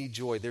brings me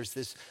joy. There's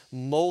this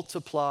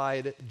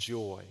multiplied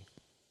joy.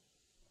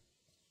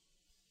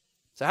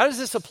 So how does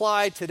this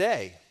apply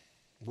today?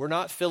 We're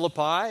not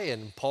Philippi,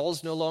 and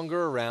Paul's no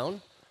longer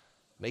around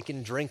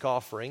making drink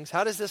offerings.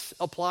 How does this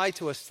apply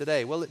to us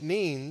today? Well, it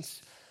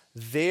means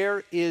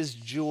there is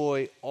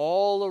joy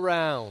all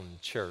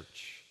around,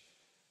 church.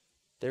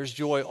 There's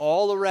joy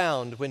all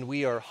around when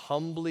we are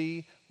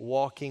humbly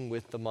walking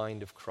with the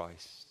mind of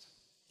Christ.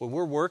 When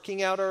we're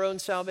working out our own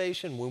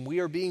salvation, when we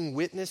are being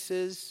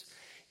witnesses,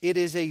 it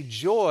is a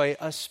joy,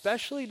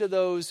 especially to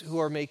those who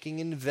are making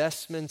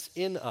investments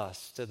in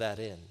us to that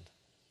end.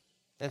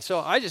 And so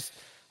I just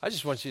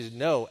want you to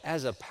know,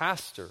 as a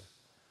pastor,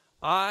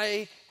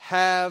 I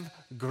have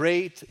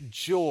great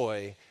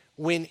joy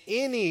when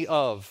any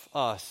of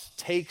us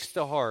takes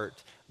to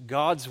heart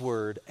God's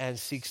word and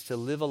seeks to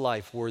live a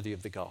life worthy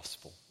of the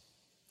gospel.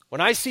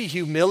 When I see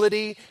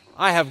humility,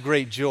 I have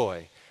great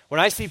joy. When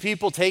I see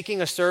people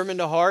taking a sermon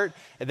to heart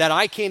that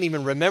I can't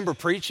even remember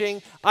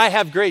preaching, I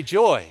have great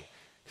joy.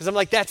 Because I'm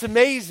like, that's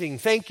amazing.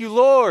 Thank you,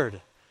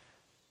 Lord.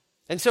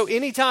 And so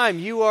anytime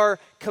you are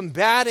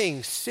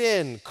combating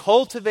sin,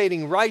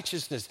 cultivating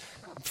righteousness,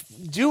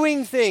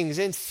 doing things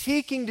and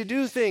seeking to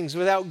do things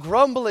without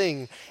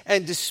grumbling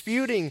and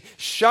disputing,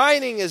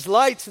 shining as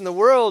lights in the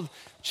world,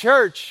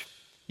 church,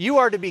 you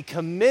are to be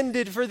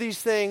commended for these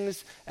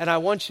things, and I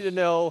want you to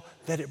know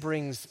that it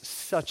brings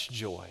such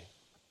joy.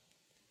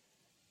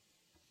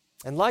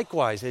 And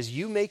likewise, as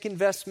you make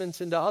investments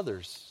into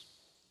others,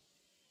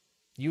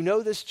 you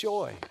know this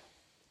joy.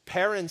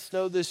 Parents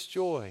know this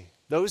joy.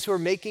 Those who are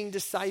making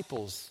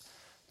disciples,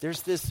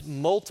 there's this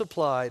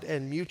multiplied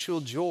and mutual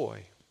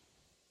joy.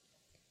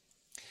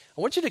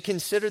 I want you to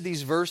consider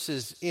these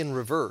verses in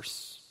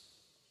reverse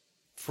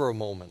for a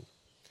moment.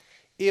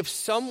 If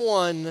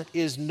someone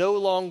is no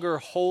longer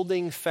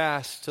holding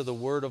fast to the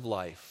word of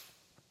life,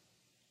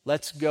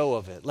 let's go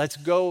of it. Let's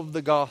go of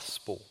the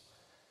gospel.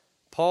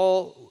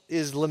 Paul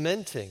is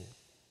lamenting.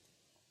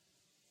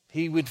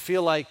 He would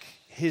feel like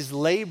his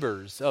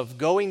labors of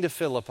going to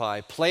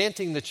Philippi,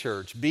 planting the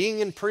church, being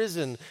in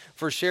prison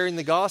for sharing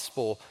the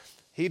gospel,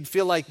 he'd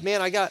feel like,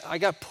 man, I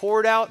got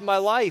poured out in my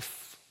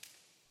life.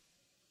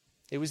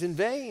 It was in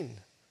vain.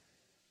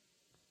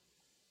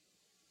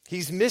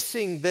 He's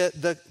missing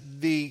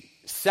the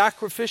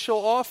sacrificial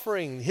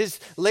offering. His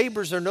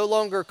labors are no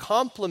longer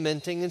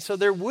complementing, and so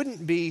there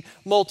wouldn't be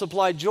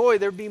multiplied joy,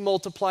 there'd be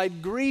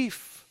multiplied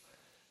grief.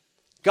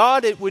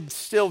 God, it would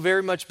still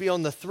very much be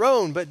on the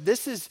throne, but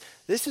this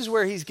is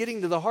where he's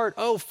getting to the heart.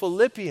 Oh,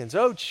 Philippians,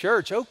 oh,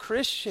 church, oh,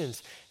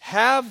 Christians,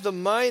 have the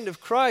mind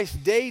of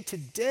Christ day to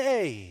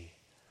day.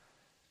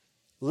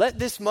 Let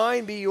this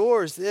mind be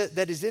yours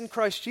that is in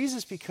Christ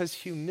Jesus, because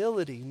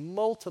humility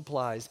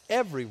multiplies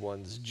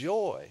everyone's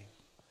joy.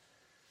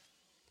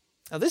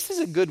 Now, this is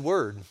a good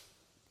word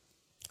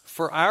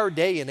for our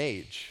day and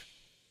age,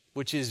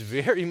 which is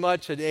very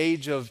much an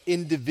age of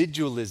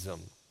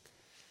individualism,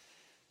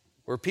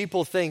 where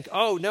people think,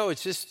 oh, no,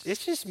 it's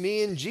just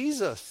me and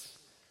Jesus.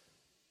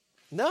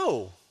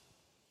 No,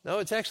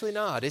 it's actually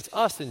not. It's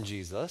us and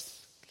Jesus.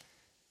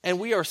 And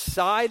we are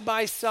side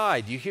by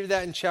side. You hear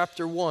that in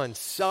chapter 1.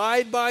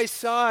 Side by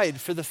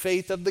side for the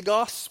faith of the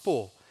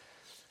gospel.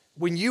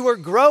 When you are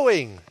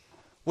growing,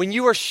 when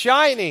you are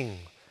shining,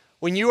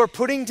 when you are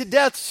putting to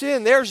death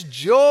sin, there's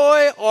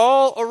joy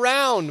all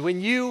around.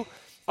 When you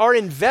are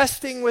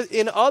investing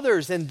in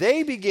others and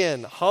they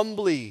begin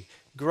humbly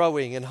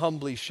growing and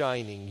humbly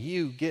shining,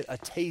 you get a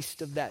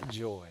taste of that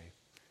joy.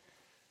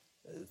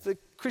 The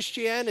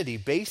Christianity,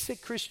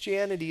 basic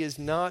Christianity, is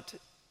not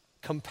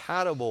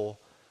compatible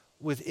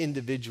with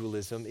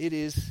individualism. It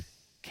is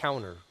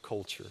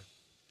counterculture.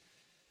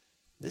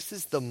 This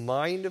is the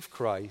mind of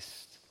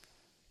Christ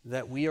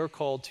that we are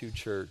called to,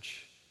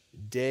 church,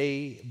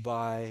 day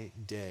by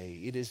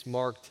day. It is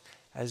marked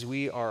as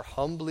we are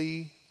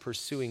humbly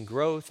pursuing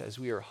growth, as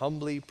we are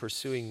humbly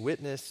pursuing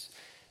witness,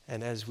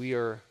 and as we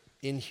are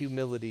in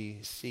humility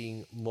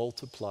seeing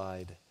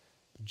multiplied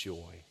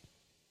joy.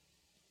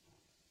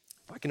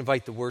 If I can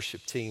invite the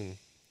worship team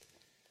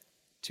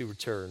to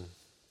return.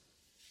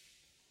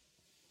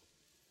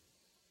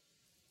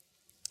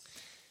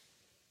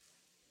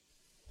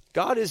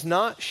 God is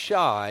not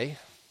shy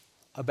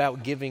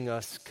about giving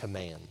us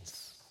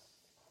commands.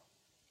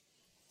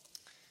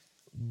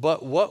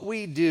 But what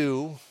we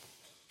do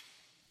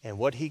and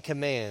what he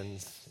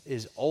commands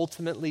is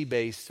ultimately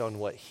based on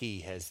what he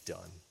has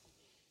done.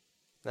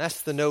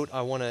 That's the note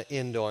I want to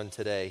end on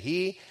today.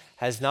 He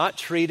has not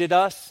treated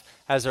us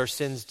as our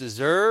sins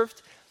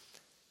deserved.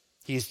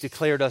 He's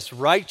declared us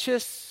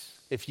righteous.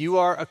 If you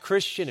are a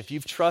Christian, if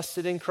you've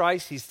trusted in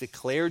Christ, he's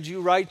declared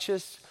you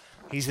righteous.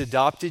 He's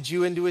adopted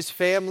you into his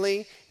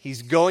family.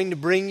 He's going to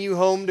bring you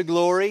home to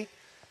glory.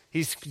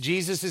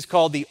 Jesus is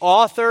called the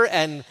author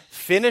and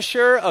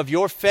finisher of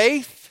your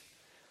faith.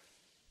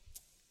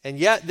 And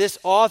yet this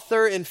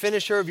author and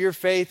finisher of your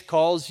faith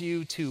calls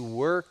you to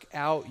work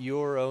out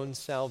your own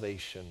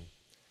salvation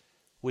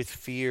with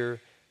fear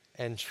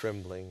and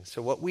trembling.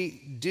 So what we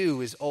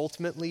do is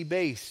ultimately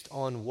based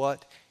on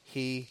what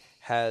he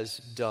has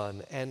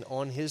done and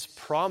on his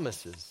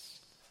promises.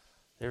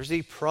 There's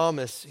a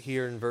promise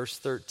here in verse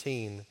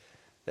 13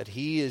 that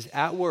he is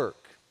at work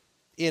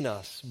in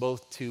us,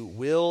 both to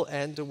will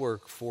and to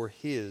work for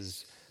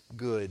his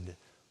good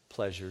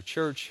pleasure.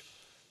 Church,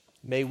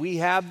 may we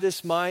have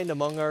this mind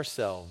among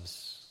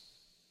ourselves,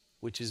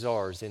 which is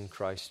ours in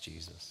Christ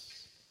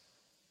Jesus.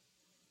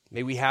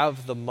 May we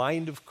have the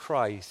mind of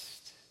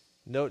Christ,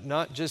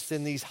 not just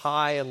in these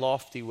high and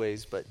lofty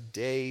ways, but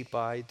day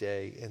by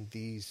day in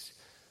these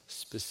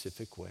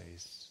specific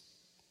ways.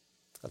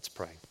 Let's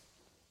pray.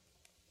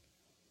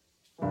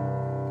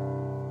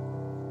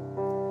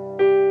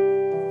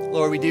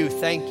 Lord, we do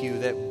thank you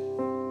that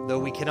though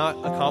we cannot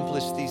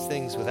accomplish these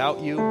things without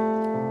you,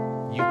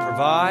 you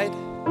provide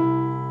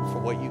for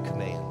what you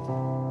command.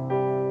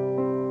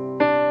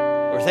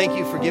 Lord, thank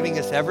you for giving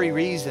us every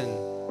reason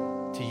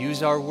to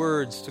use our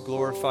words to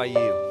glorify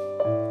you.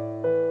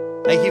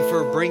 Thank you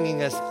for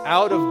bringing us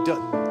out of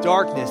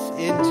darkness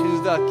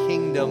into the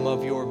kingdom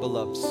of your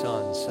beloved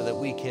Son so that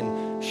we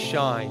can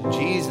shine.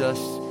 Jesus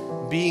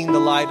being the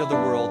light of the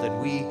world, and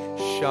we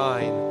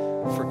shine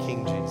for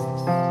King Jesus.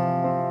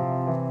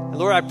 And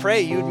Lord, I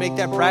pray you would make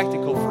that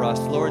practical for us,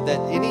 Lord, that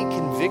any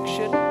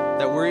conviction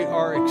that we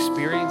are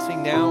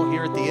experiencing now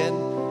here at the end,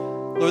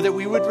 Lord, that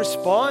we would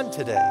respond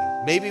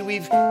today. Maybe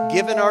we've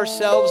given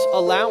ourselves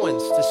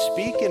allowance to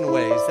speak in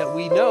ways that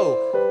we know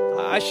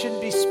I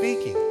shouldn't be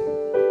speaking.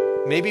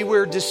 Maybe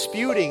we're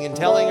disputing and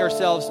telling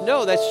ourselves,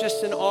 no, that's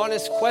just an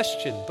honest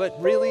question, but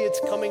really it's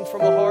coming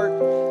from a heart,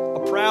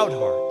 a proud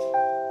heart.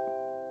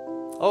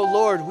 Oh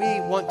Lord, we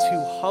want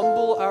to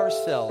humble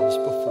ourselves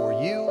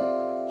before you,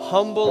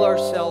 humble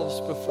ourselves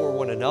before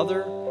one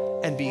another,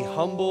 and be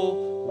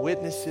humble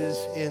witnesses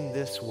in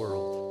this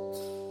world.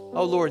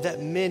 Oh Lord, that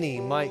many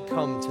might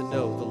come to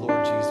know the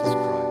Lord Jesus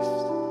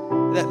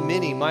Christ, that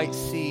many might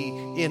see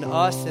in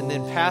us and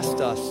then past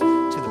us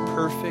to the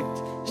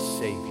perfect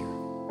Savior,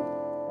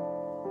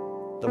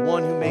 the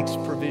one who makes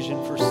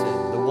provision for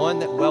sin, the one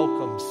that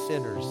welcomes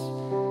sinners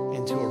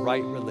into a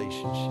right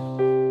relationship.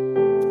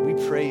 We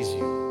praise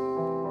you.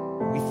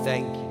 We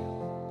thank you.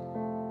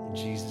 In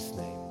Jesus' name.